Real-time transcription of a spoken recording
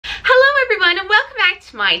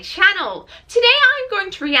to my channel. Today I'm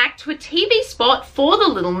going to react to a TV spot for The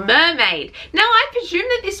Little Mermaid. Now I presume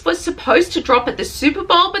that this was supposed to drop at the Super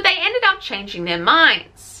Bowl, but they ended up changing their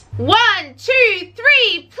minds. 1, 2,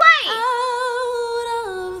 3, play!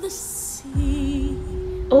 Out of the sea.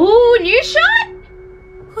 Ooh, new shot?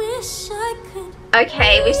 Wish I could.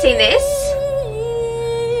 Okay, we've seen this.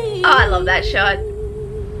 Oh, I love that shot.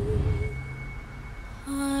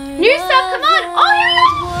 New stuff, come on! Oh, here we go!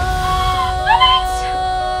 Perfect!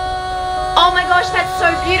 Oh my gosh, that's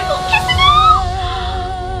so beautiful. Kiss the girl!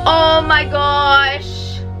 Oh my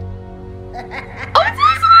gosh. Oh, it's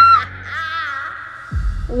awesome!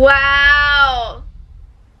 Wow.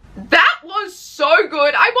 That was so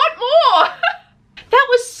good. I want more. That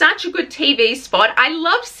was such a good TV spot. I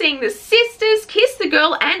loved seeing the sisters, Kiss the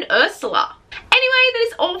Girl and Ursula. Anyway, that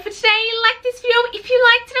is all for today. Like this video if you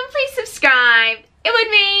liked it and please subscribe. It would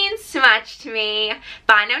mean so much to me.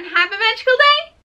 Bye now and have a magical day.